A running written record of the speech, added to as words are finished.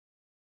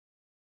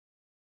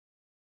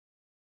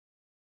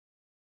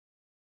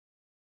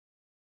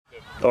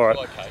All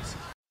right. Case.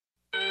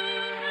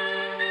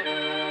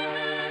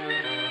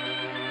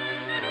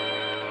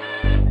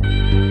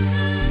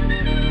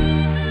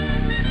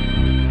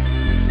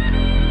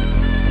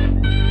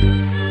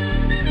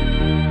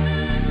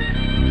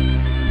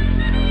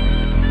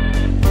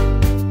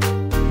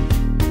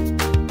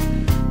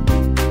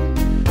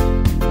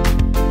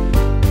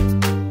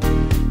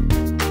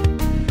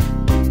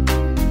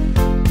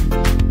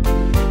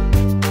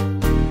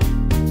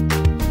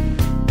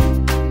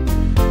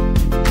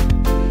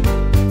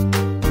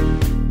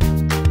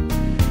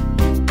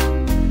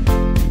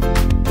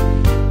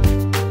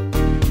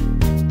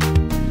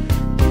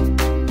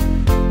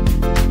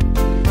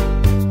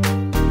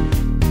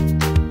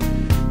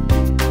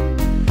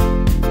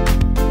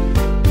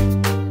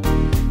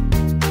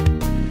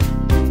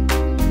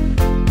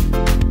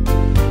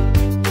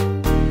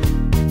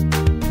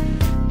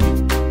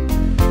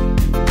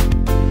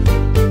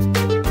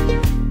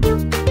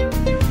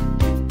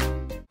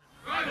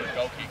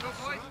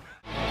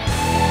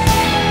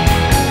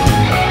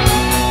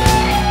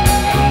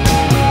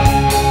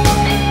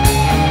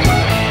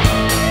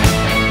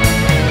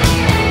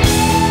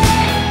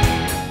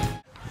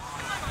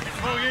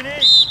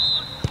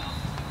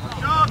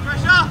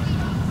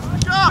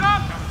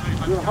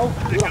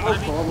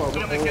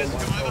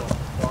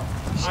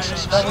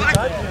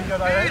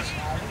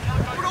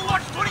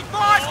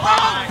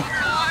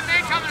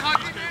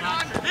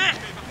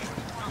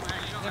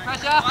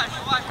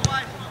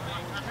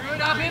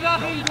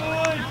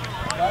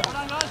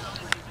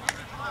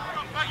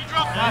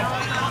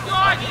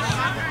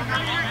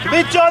 Come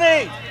in,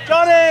 Johnny!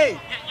 Johnny!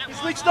 He's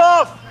switched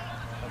off!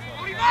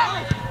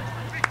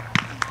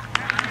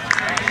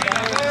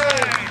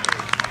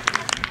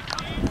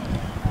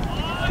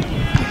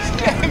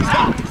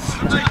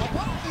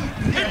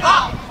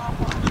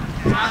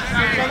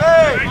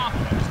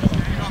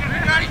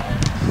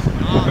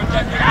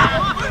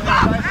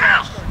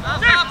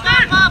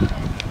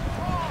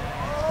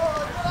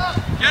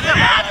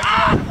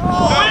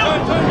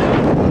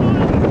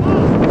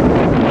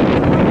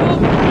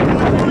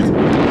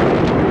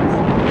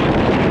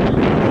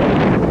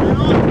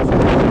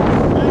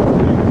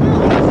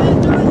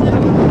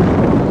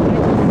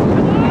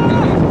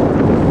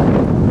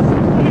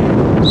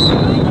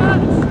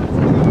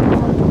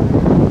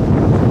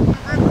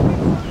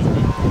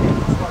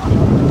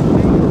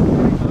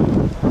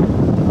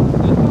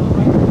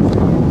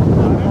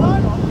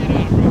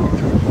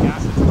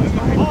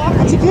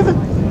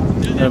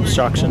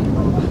 Obstruction.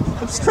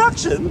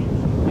 Obstruction?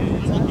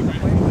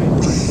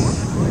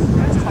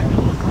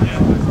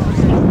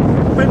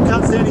 Brem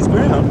cuts down his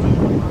ground.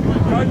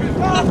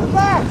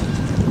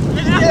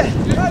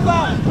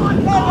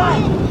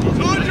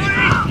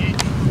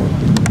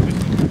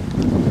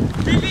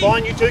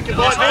 Combine, you two,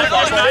 combine.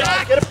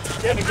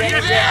 Get him.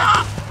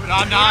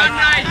 Get him.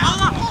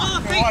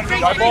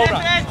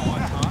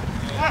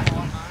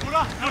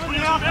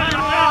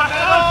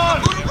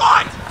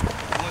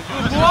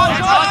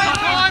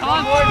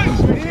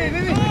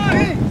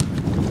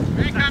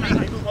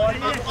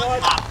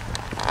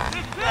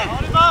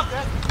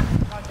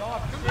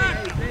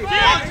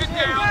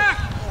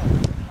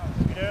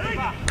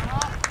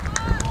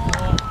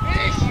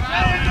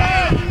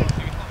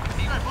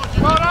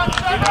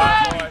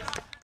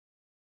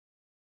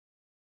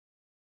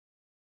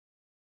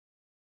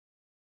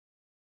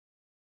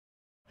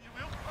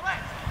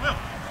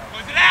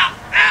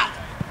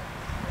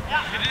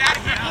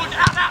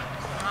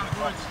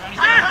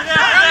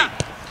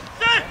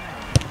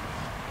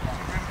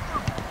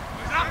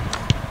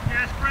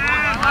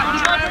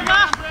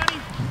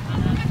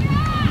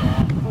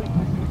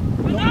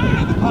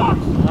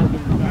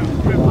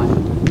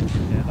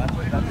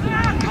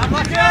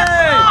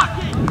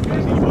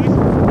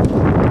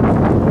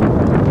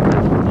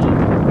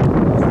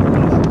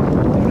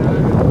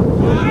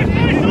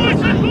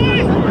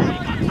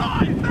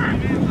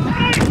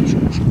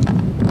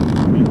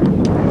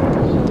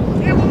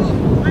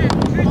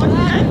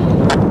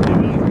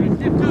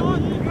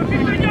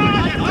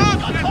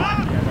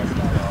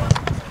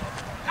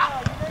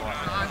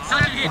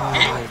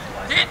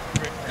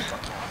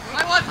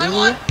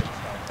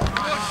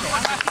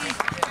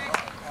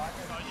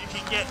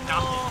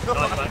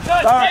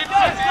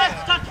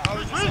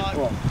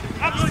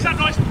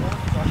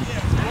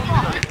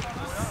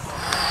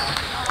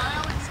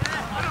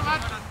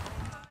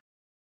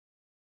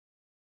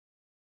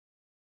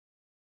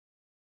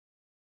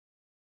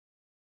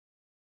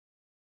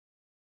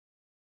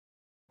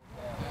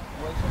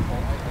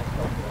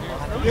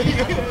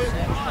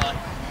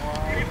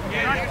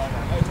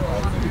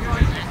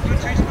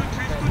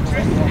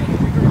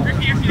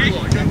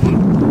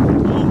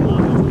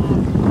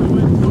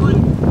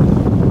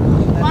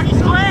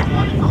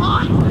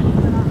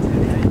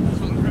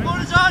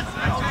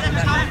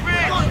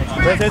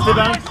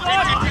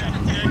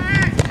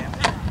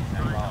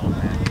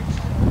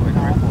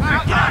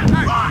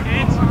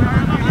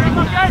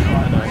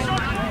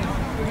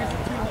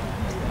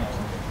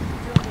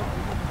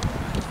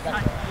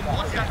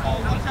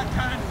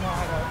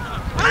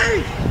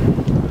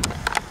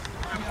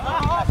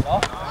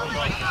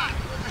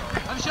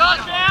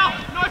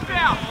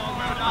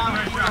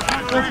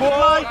 Good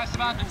boy.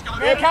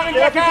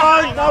 Get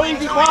up, no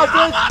easy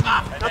passes.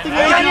 Nothing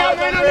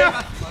easy.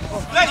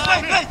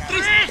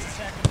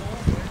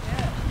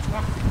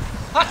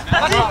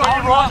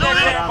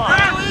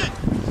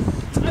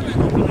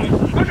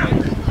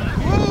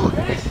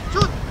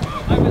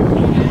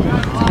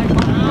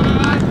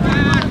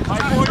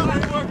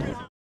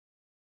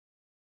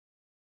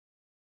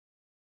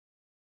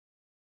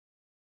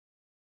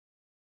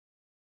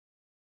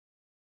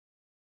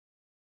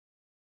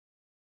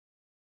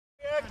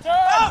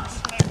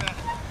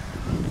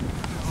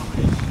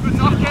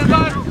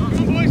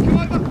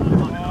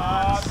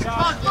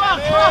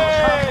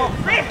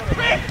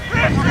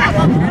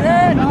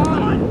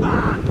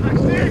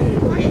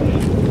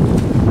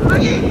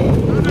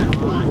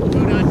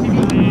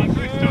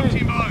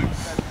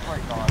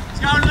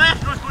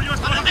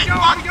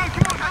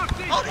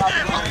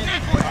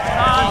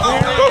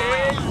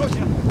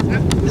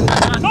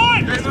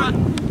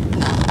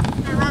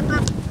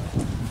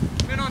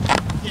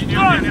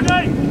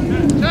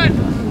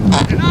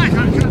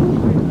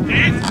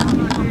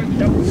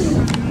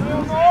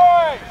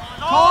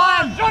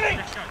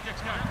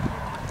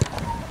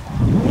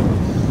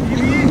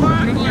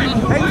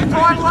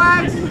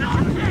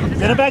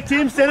 Centre back,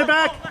 Tim, centre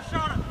back.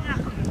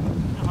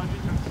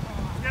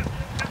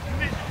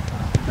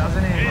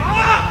 Doesn't he?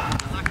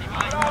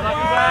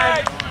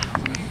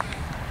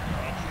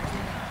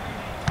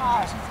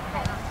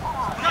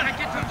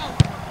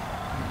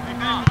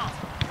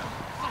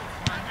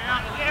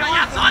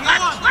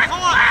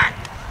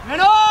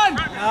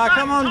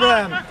 Come on,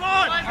 Brem.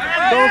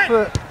 Go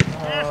for it.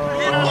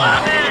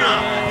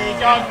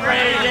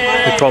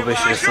 We probably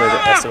should have slid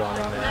it better on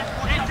him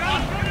there.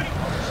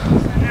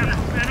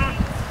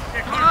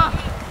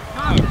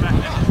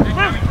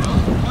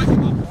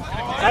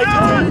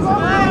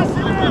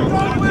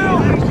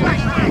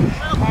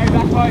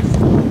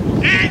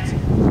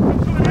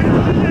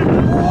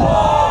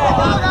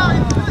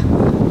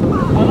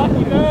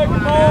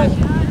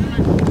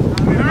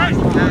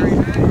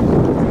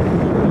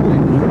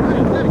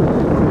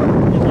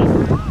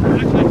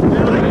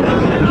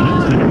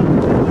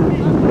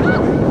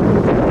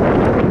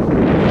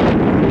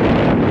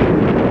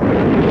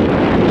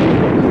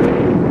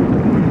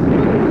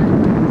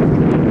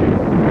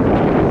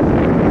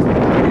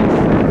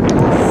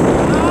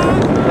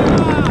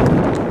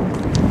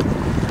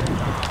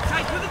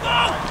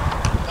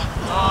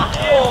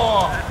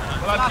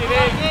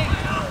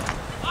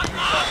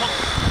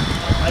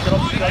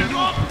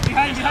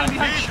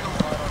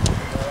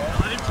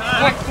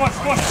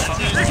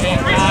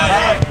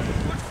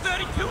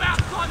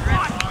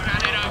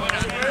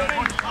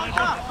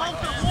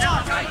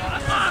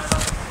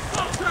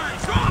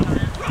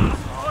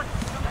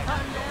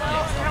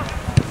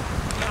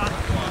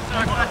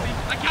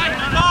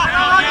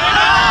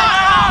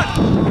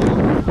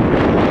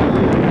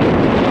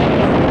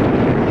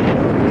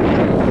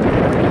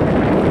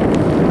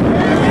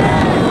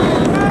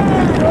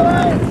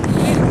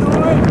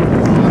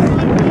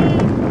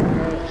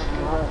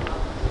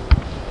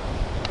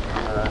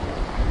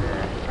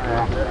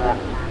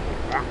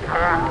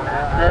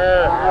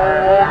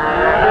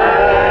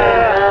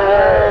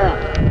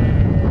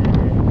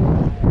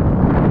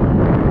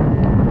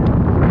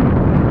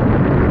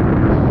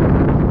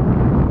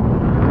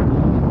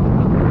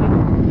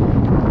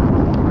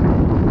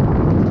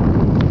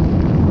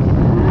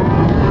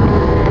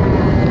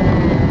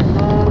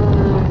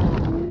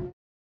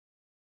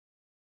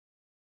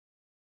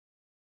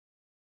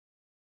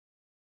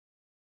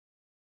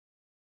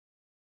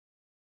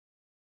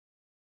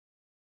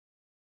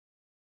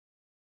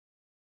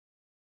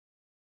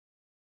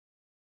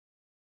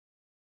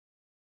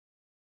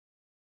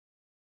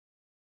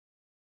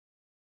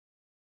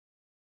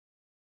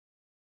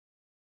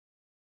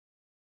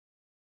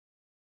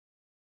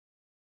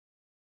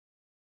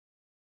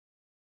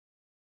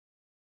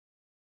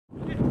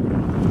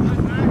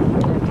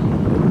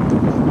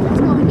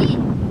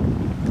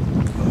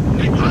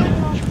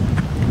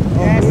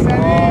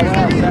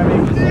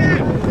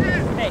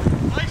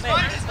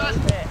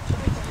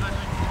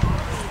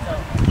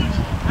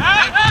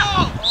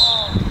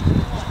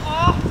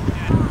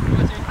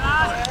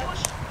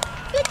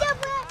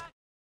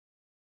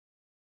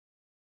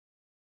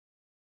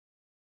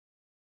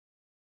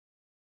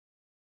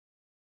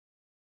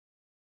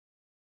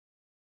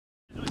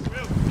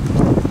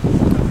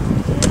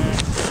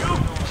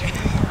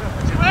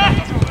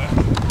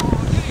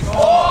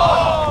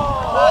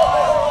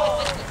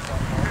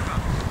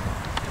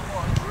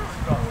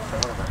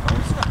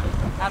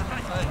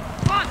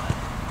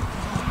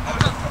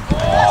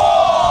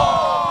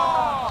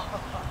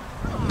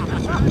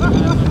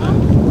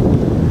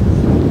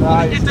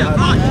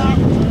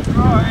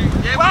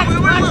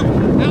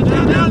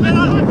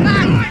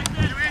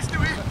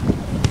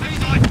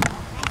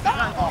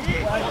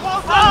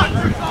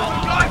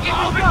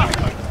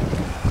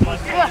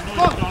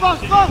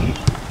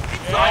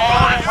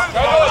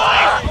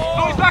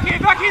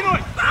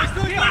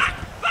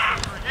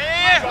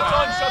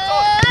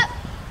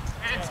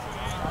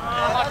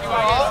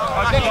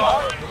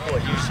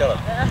 Xiao.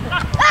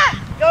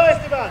 Go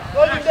Esteban,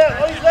 hold him down,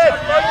 hold his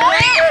left, hold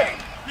his left.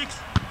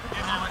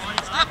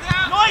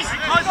 Nice,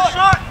 close the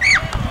shot.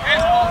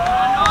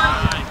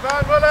 Well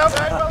out, well out.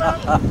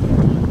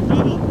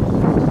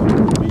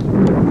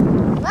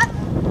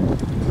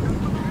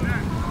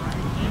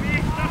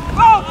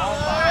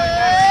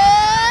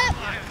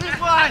 This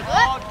way.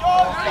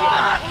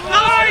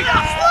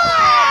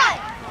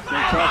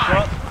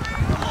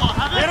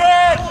 Hit it!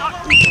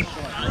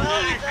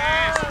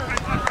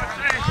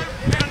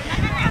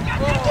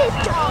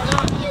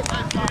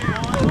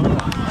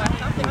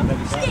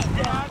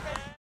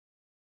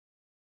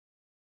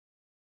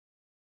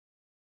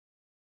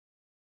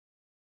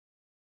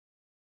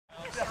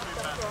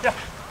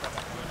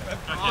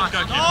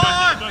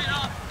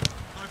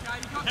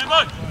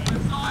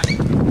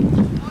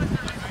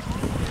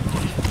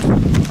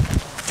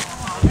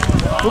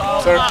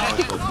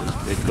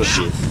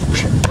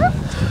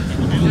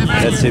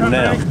 That's him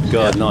now.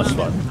 God, nice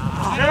one.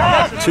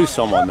 To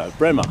someone though.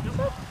 Bremner.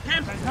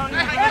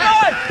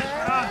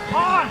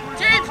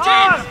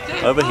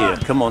 Over here,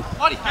 come on.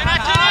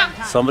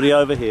 Somebody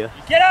over here.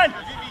 Get on.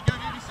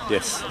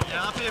 Yes.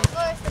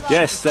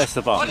 Yes, that's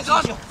the ball.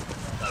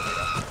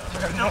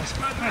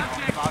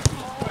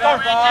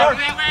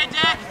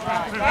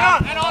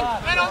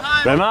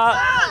 Bremner.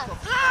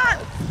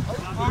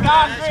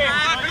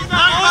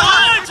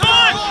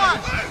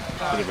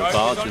 Bit of a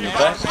barge in the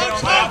back.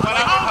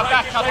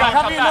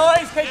 Cover your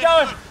noise, keep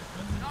going.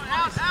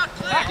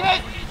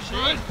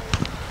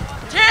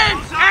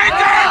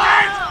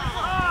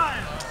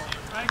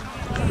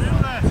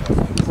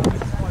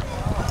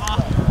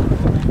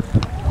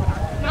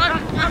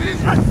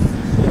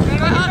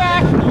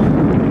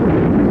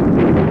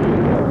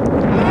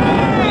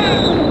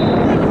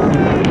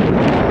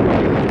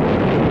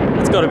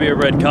 It's got to be a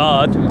red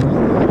card.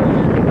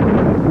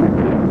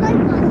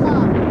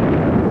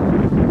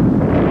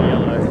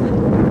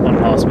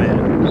 Last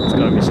man, it's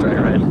got to be straight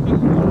red.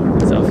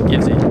 So if it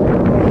gives it.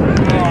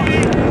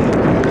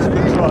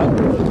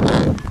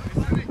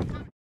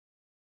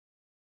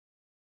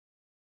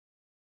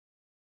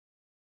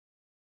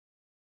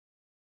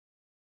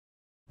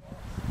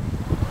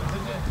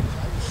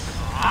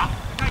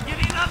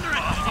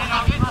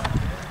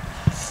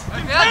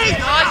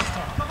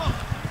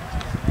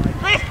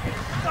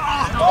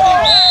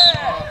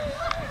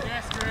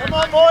 Come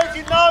on boys,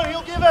 you know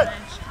he'll give it.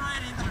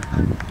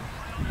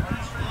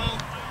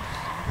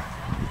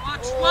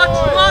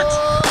 Watch!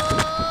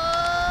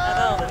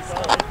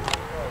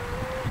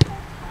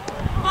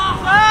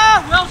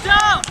 Well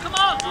done! Come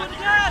on, do it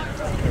again!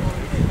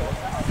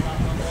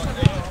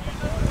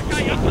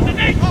 Okay, up on the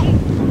neck!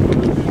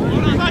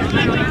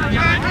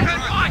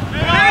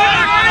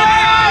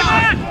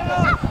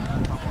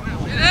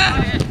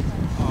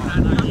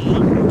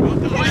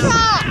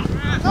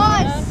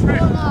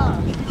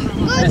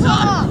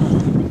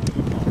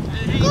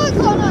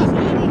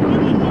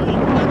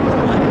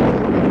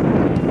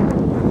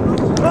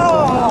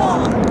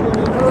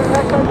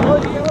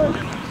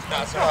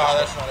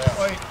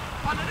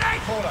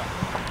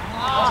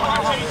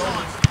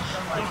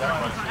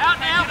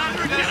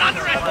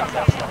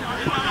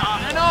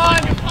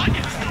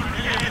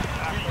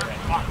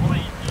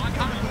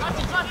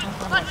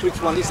 Which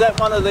one? Is that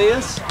one of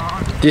theirs?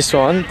 This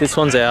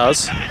one's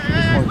ours.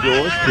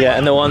 Yours? Yeah,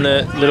 and the one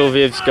that little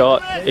Viv's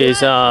got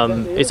is a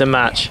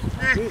match.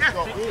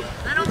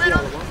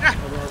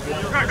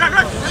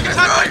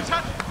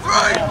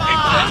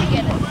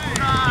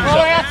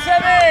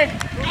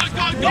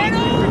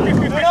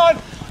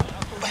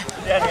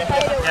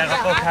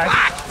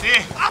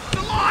 Up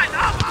the line,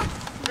 up!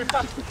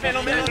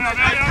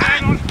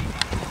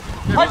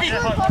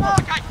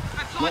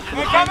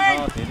 We're coming!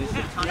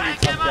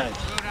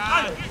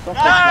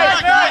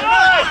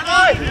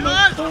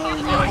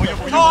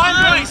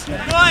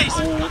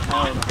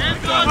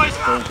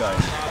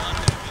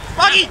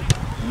 Buggy!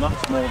 Much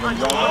more than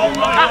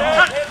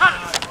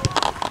Cut!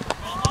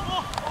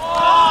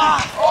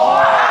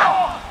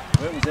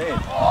 Where was Ed?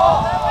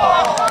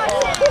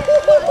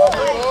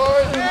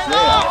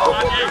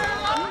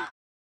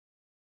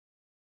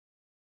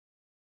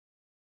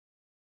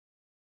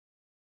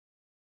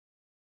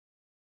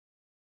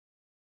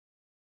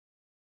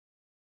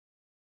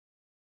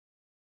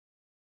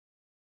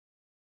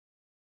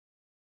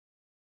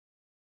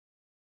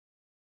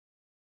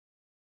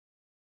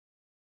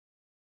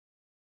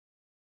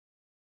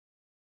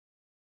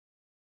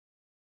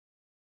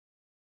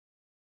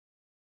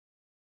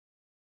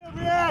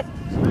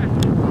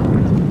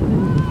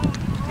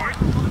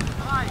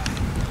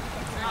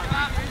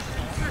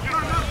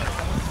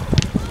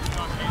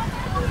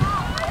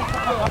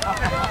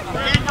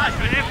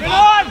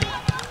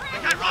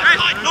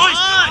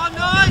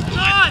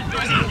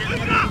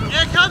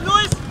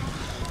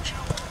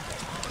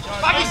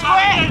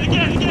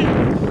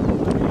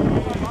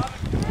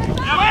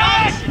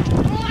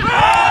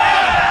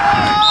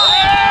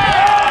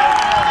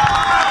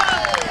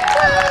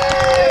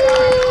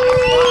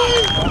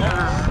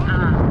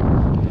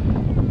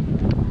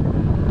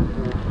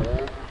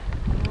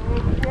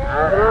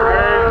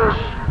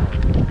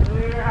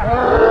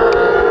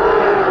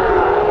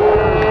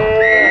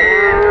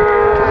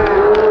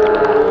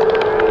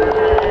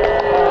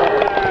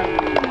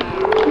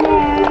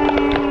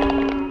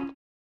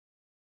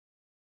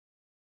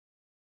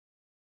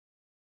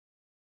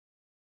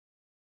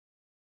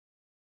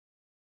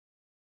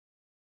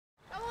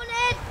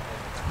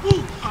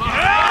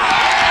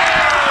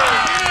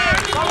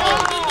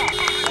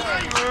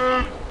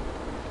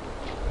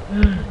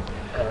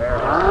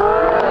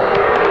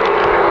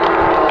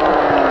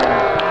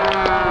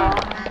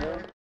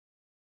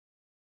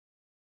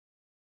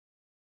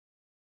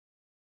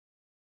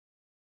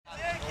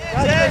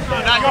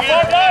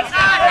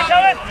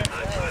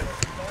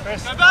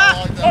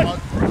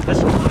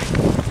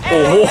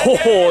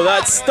 Oh,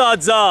 that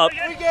studs up.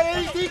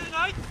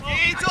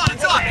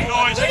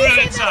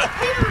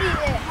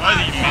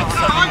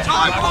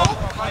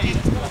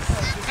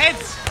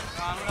 Heads.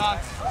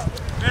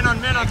 Men on.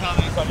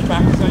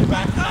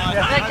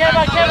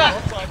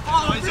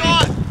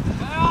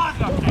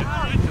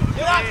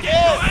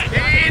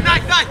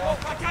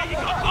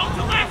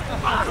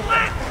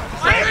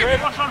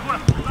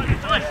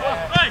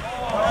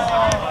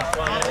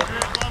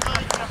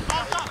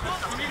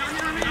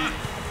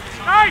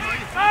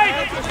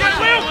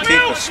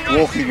 Keep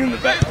squawking in the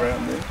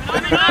background there.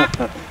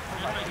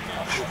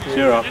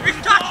 Cheer up.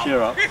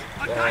 Cheer up. You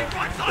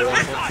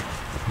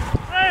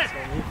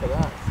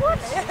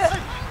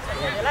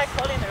like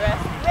calling the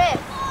rest?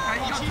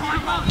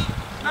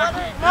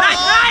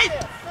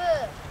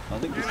 I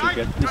think this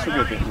will be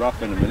a bit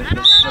rough in a minute.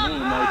 Let's get all the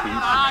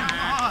makings.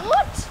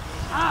 What?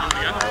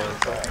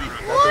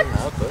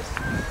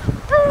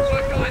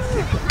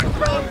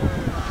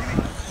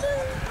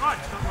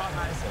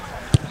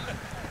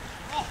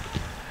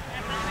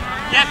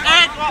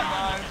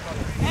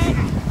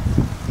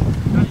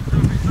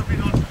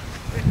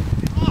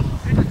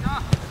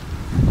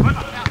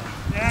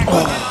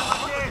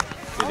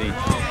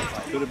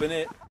 Could have been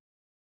it.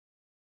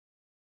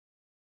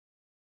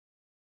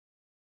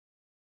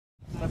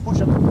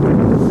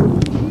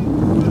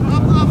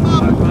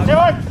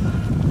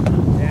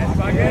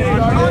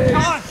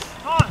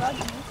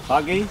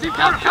 Buggy.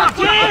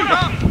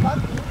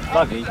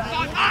 Buggy.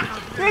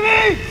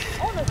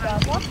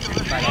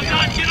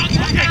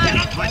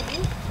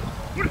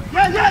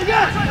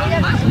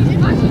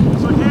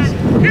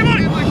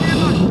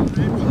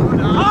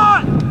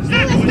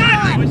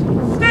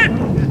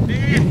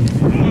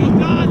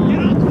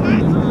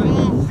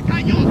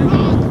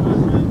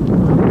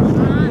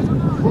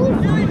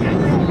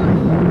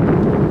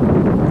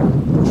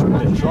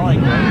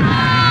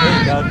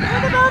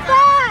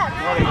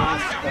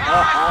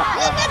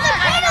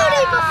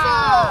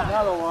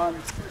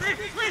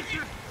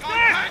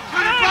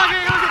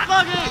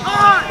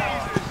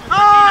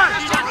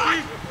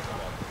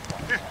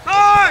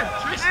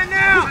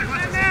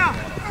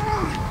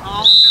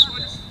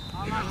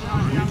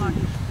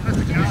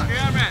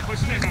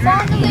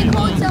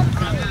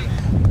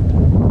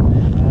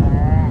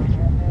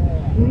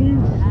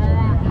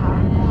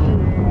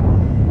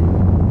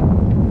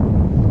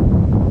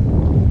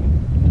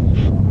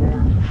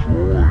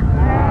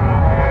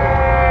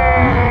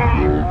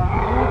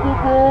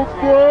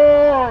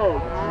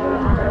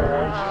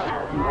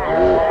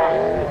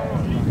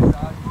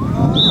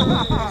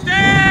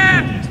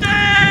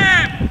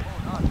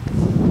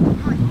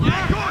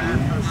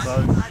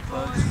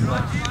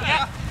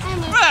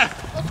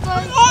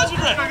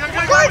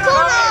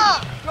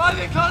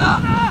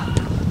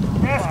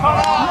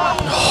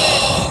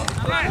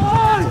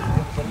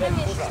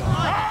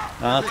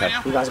 Okay.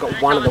 You guys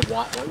got one of the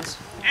white ones.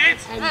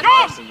 And the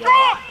rest of the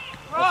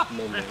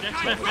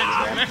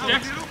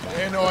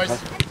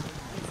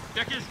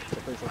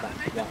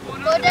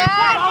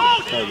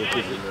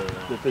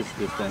The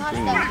visitors then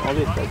bring in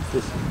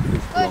this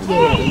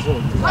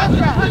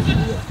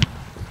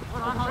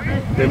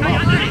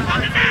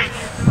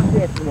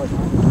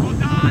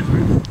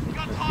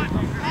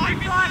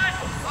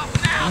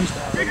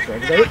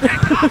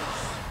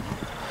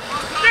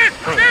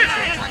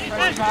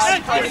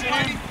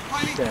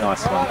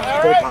nice one.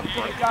 ballpark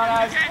broke.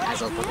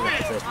 As I was looking at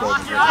the first ball,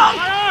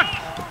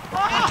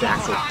 the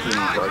actual pin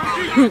broke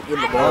in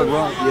the ball.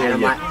 And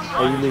I'm like,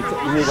 oh, you need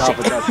half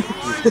a dozen.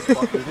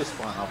 You just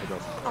find half a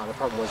dozen. Oh, the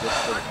problem was it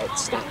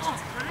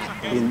snapped.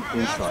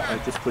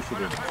 Inside, just push it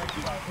in.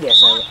 Yeah,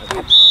 so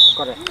I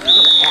got it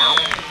out.